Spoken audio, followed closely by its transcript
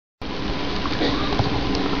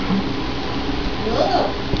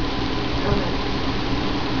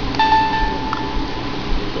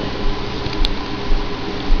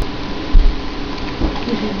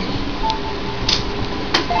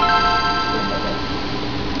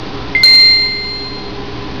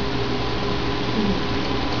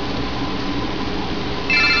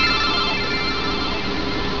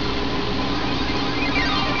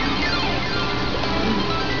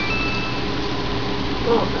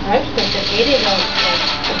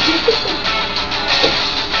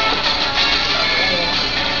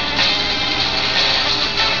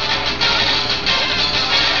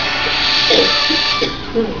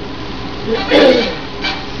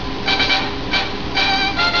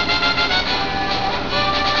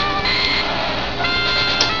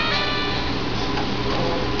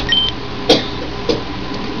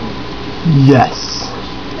Yes,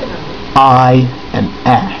 I am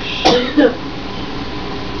Ash,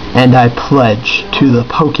 and I pledge to the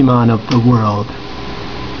Pokemon of the world,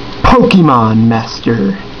 Pokemon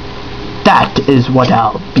Master. That is what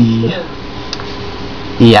I'll be.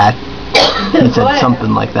 Yeah, he said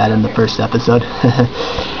something like that in the first episode.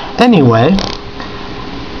 Anyway,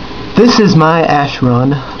 this is my Ash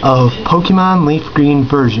run of Pokemon LeafGreen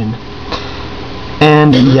version.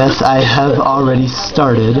 And yes, I have already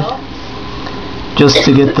started, just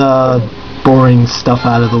to get the boring stuff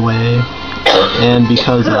out of the way, and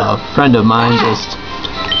because a friend of mine just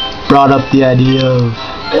brought up the idea of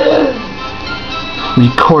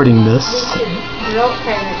recording this.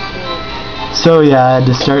 So yeah, I had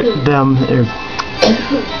to start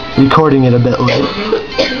recording it a bit late,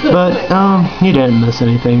 but you didn't miss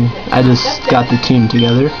anything. I just got the team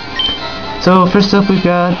together. So first up we've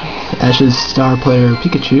got Ash's star player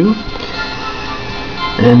Pikachu,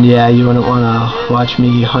 and yeah, you wouldn't want to watch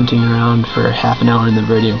me hunting around for half an hour in the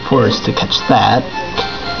Viridian Forest to catch that.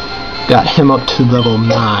 Got him up to level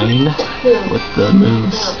 9 with the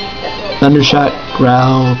moves Thundershot,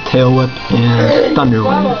 Growl, Tail Whip, and Thunder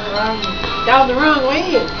Wave. Down the wrong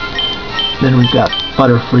way. Then we've got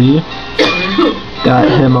Butterfree. Got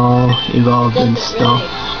him all evolved and stuff.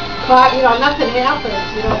 But you know, nothing happens.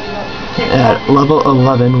 At level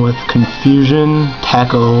 11 with Confusion,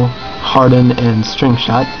 Tackle, Harden, and String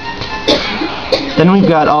Shot. Then we've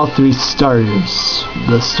got all 3 starters.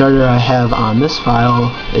 The starter I have on this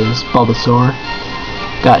file is Bulbasaur.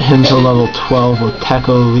 Got him to level 12 with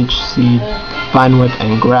Tackle, Leech Seed, Vine Whip,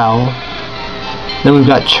 and Growl. Then we've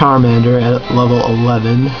got Charmander at level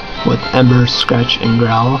 11 with Ember, Scratch, and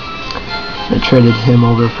Growl. I traded him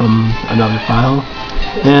over from another file.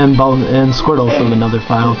 And Squirtle from another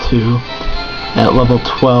file too, at level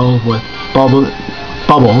 12 with Bubble,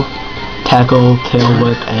 Tackle, Tail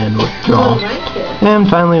Whip, and Withdrawal. And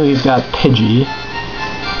finally we've got Pidgey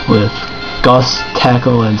with Gust,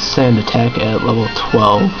 Tackle, and Sand Attack at level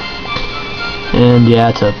 12. And yeah,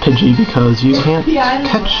 it's a Pidgey because you can't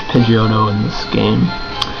catch Pidgeotto in this game.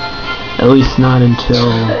 At least not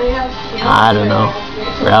until, I don't know,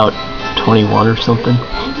 Route 21 or something.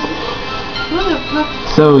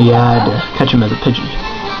 So yeah, I had to catch him as a Pidgey.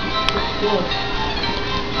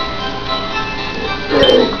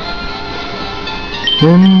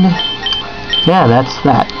 And yeah, that's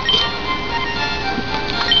that.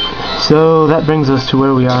 So that brings us to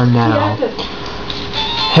where we are now.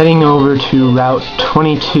 Heading over to Route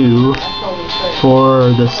 22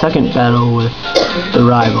 for the second battle with the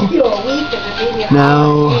rival.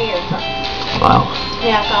 Now, wow.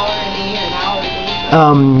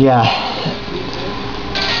 Yeah.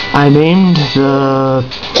 I named the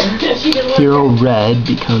hero Red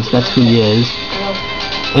because that's who he is,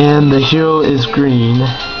 and the hero is Green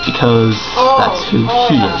because that's who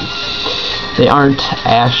he is. They aren't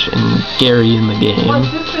Ash and Gary in the game.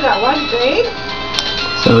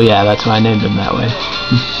 So yeah, that's why I named him that way.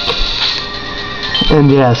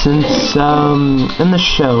 And yeah, since in the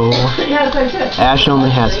show, Ash only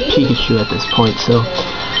has Pikachu at this point, so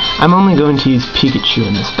I'm only going to use Pikachu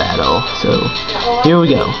in this battle, so here we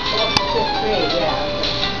go.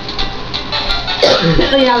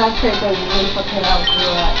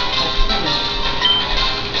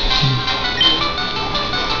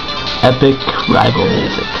 Epic rival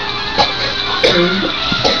music.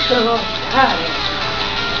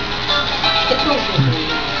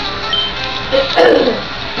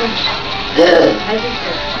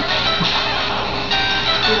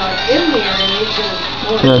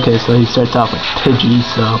 Okay, so he starts off with Pidgey,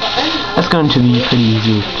 so that's going to be pretty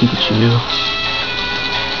easy with Pikachu.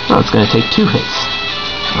 Oh, it's going to take 2 hits.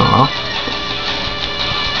 Oh well.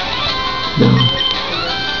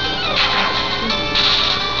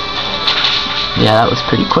 Yeah, that was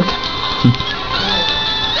pretty quick.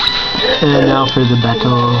 And now for the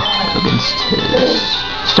battle against his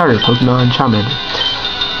starter Pokemon, Charmander.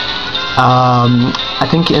 I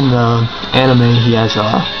think in the anime he has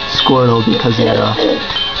a Squirtle because he had a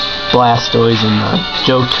Blastoise in the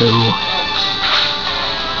Johto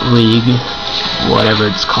League, whatever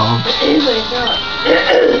it's called.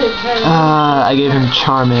 I gave him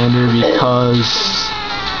Charmander because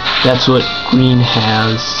that's what Green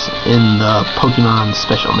has in the Pokemon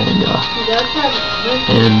Special manga.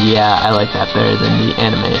 And yeah, I like that better than the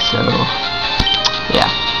anime, so yeah.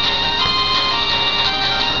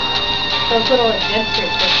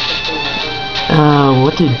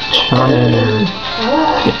 What did Charmander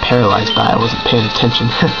get paralyzed by? I wasn't paying attention.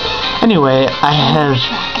 Anyway, I have...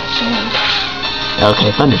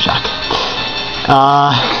 Okay, Thundershock.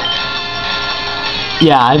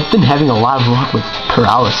 Yeah, I've been having a lot of luck with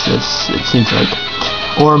paralysis, it seems like.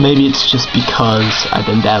 Or maybe it's just because I've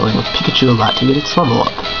been battling with Pikachu a lot to get its level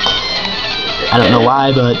up. I don't know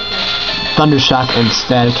why, but Thundershock and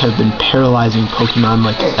Static have been paralyzing Pokemon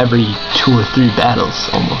like every 2 or 3 battles,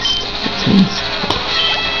 almost, it seems.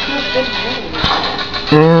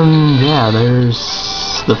 And yeah, there's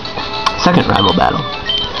the second rival battle.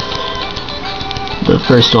 The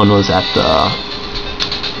first one was at the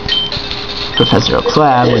Professor Oak's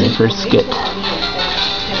lab when you first get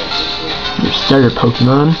your starter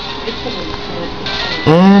Pokemon.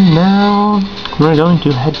 And now we're going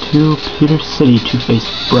to head to Pewter City to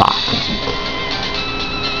face Brock.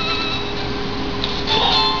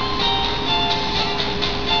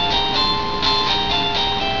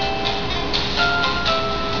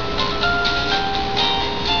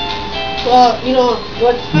 Well, you know,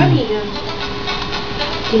 what's funny is,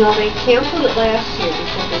 you know, they canceled it last year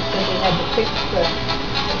because they said they had to fix the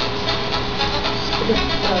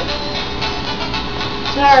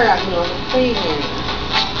star, you know, the playing area.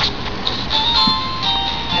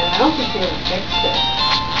 And I don't think they ever fixed it.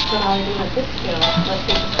 So how are they going to fix it unless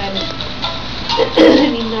they decided... I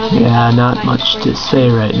mean, now they yeah, not much to say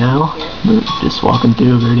right now. Just walking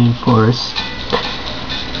through Viridian Forest.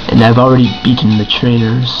 And I've already beaten the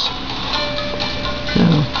trainers. So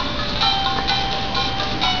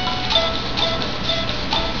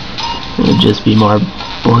it'll just be more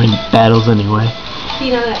boring battles anyway.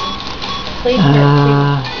 You know that place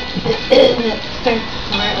that starts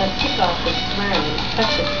tomorrow, that kickoff is tomorrow.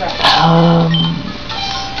 That's the crap.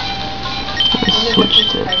 Let's switch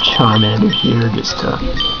to Charmander here just to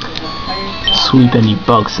sweep any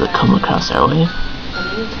bugs that come across our way.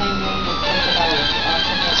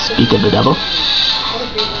 Speak of the devil.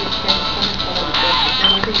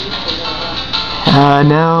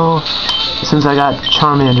 Now, since I got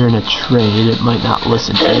Charmander in a trade, it might not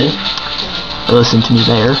listen to me. Listen to me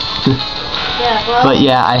there. But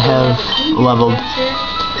yeah, I have leveled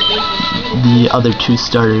the other 2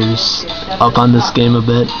 starters up on this game a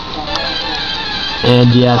bit.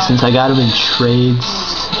 And yeah, since I got them in trades,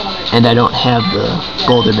 and I don't have the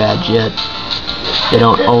Boulder badge yet, they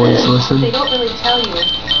don't always listen. They don't really tell you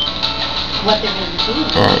what they're going to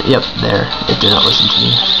do. Yep, there, if they're not listening to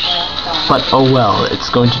me. But oh well, it's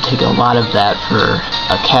going to take a lot of that for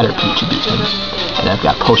a Caterpie to beat him. And I've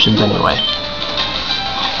got potions anyway,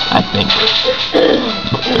 I think.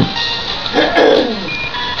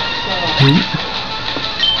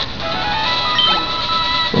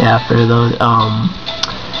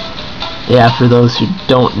 For those who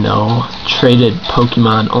don't know, traded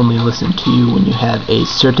Pokemon only listen to you when you have a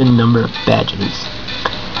certain number of badges.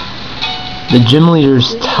 The gym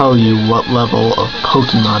leaders tell you what level of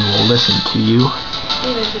Pokemon will listen to you.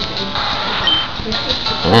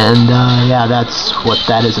 And yeah, that's what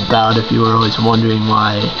that is about. If you were always wondering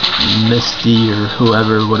why Misty or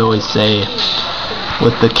whoever would always say,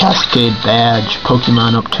 with the Cascade badge,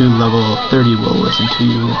 Pokemon up to level 30 will listen to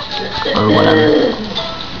you, or whatever.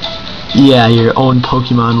 Yeah, your own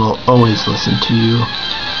Pokemon will always listen to you,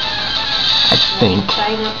 I think.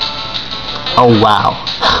 Oh wow,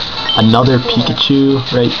 another Pikachu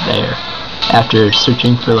right there. After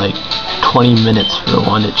searching for like 20 minutes for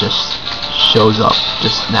one, it just shows up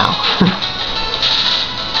just now.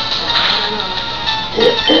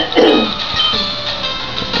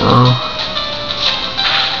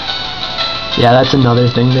 Yeah, that's another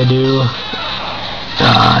thing they do.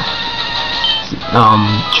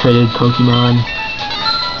 Traded Pokemon.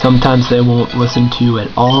 Sometimes they won't listen to you at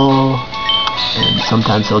all, and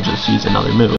sometimes they'll just use another move.